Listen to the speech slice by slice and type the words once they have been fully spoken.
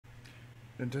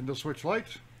Nintendo Switch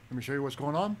Lite. Let me show you what's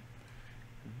going on.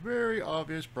 Very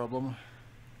obvious problem.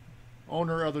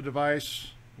 Owner of the device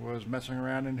was messing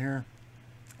around in here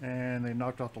and they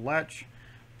knocked off the latch.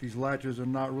 These latches are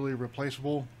not really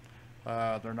replaceable.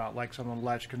 They're not like some of the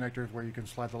latch connectors where you can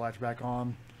slide the latch back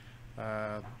on.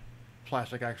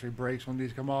 Plastic actually breaks when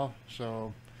these come off.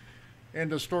 So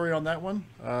end of story on that one.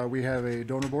 We have a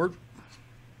donor board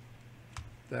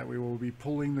that we will be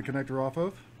pulling the connector off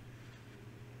of.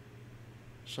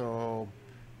 So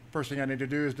first thing I need to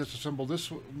do is disassemble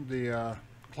the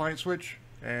client switch,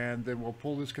 and then we'll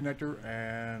pull this connector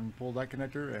and pull that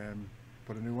connector and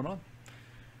put a new one on.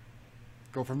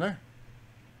 Go from there.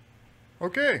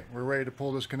 Okay, we're ready to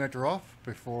pull this connector off.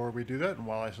 Before we do that, and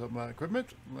while I set up my equipment,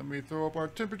 let me throw up our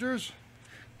temperatures.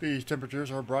 These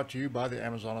temperatures are brought to you by the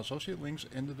Amazon Associate, links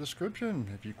in the description.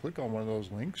 If you click on one of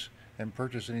those links and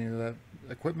purchase any of that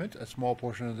equipment, a small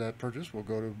portion of that purchase will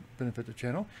go to benefit the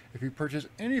channel. If you purchase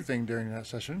anything during that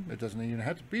session, it doesn't even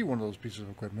have to be one of those pieces of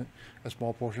equipment. A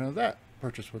small portion of that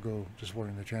purchase will go to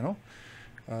supporting the channel.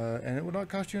 And it will not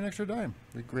cost you an extra dime.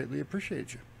 We greatly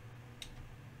appreciate you.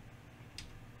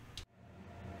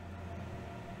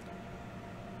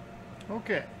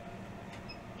 Okay,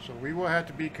 so we will have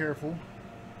to be careful.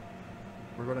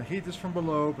 We're going to heat this from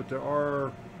below, but there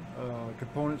are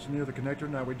components near the connector.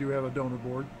 Now we do have a donor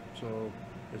board, so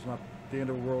it's not the end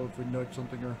of the world if we nudge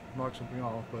something or knock something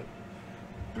off, but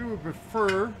we would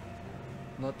prefer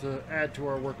not to add to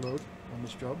our workload on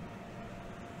this job.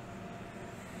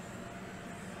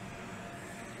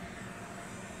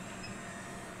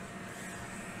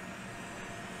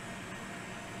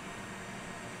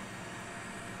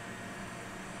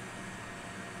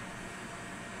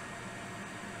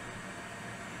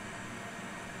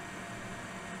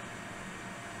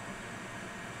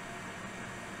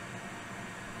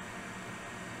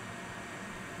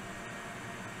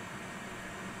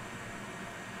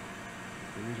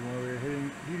 The reason why we're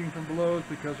heating from below is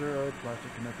because there are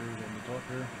plastic connectors on the top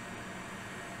here.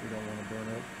 We don't want to burn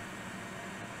up.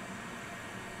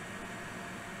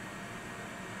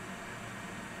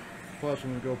 Plus,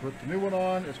 when we go put the new one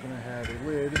on, it's going to have a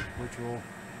lid which will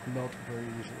melt very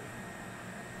easily.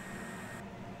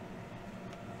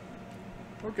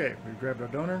 Okay, we've grabbed our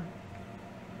donor.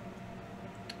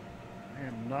 I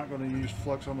am not going to use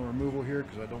flux on the removal here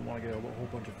because I don't want to get a whole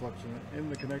bunch of flux in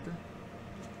the connector.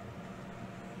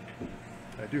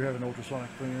 I do have an ultrasonic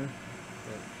cleaner,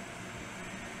 but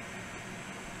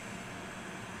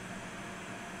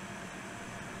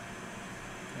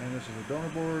and this is a donor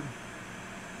board.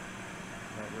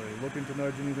 Not really looking to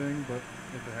nudge anything, but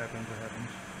if it happens, it happens.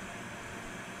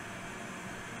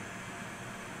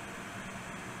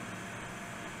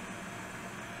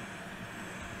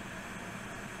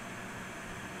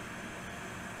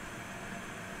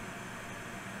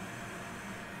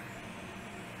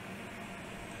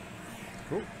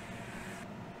 Cool.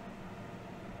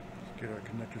 Let's get our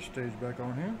connector stage back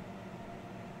on here.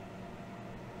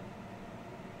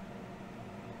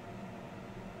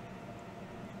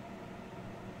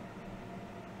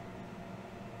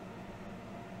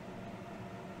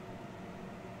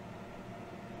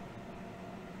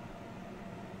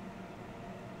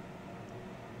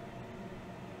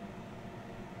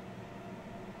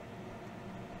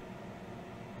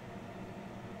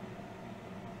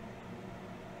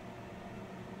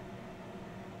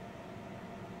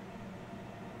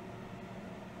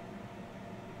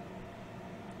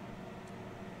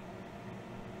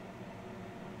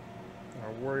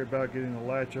 I'll worry about getting the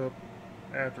latch up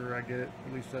after I get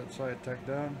at least that side tacked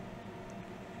down.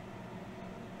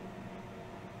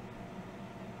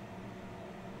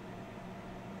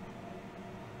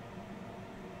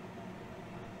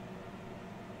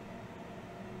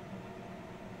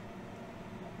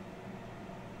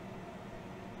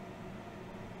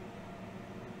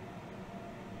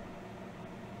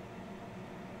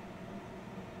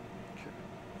 Okay,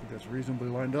 I think that's reasonably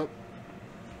lined up.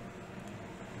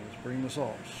 Let's bring the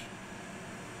saws.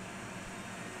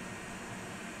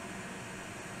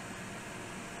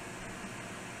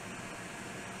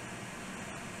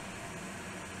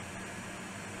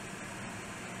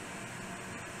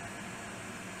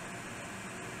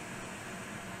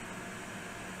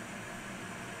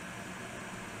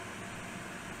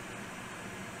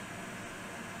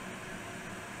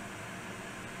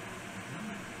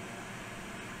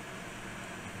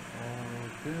 All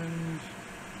pins.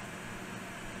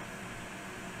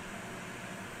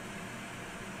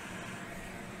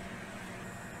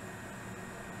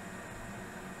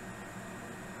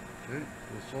 Okay,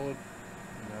 it's solid.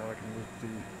 Now I can lift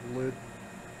the lid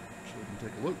so we can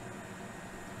take a look.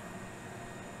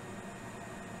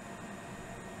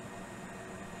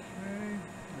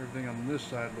 Everything on this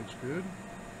side looks good.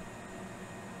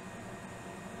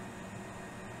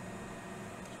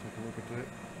 Let's take a look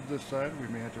at this side. We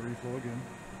may have to reflow again.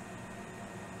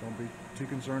 Don't be too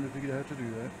concerned if you have to do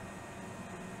that.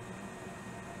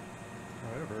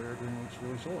 However, everything looks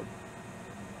really solid.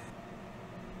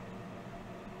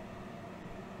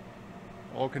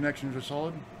 All connections are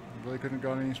solid. Really couldn't have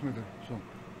gone any smoother. So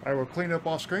I will clean up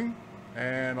off screen,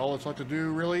 and all it's left to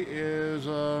do really is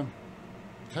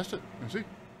test it and see.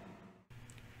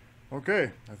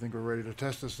 Okay, I think we're ready to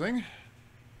test this thing. Make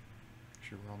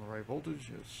sure we're on the right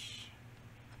voltage. Yes.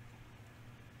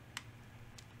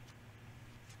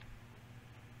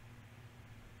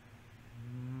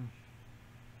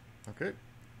 Okay,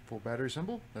 full battery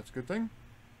symbol. That's a good thing.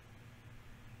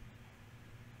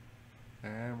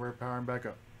 And we're powering back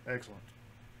up. Excellent.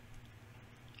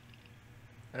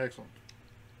 Excellent.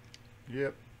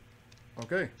 Yep.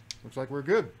 Okay, looks like we're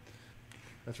good.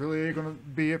 That's really going to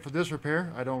be it for this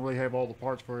repair. I don't really have all the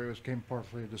parts for it. It came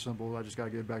partially disassembled. I just got to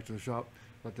get it back to the shop,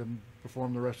 let them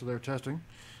perform the rest of their testing.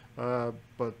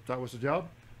 But that was the job.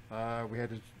 We had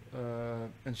to,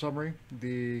 in summary,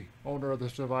 the owner of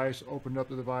this device opened up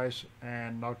the device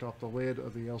and knocked off the lid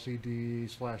of the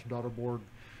LCD/daughter board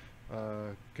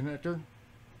connector.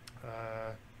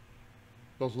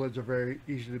 Those lids are very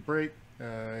easy to break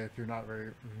if you're not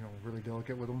very, really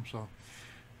delicate with them. So,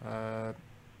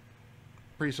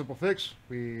 pretty simple fix.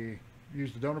 We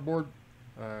used the donor board.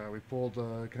 We pulled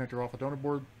the connector off the donor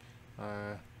board,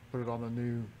 put it on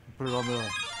the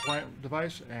client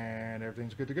device, and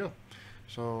everything's good to go.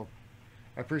 So,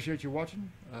 I appreciate you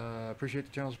watching. Appreciate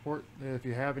the channel support. If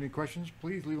you have any questions,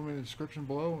 please leave them in the description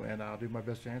below, and I'll do my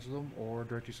best to answer them or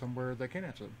direct you somewhere that can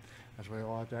answer them. That's really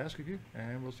all I have to ask of you,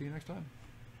 and we'll see you next time.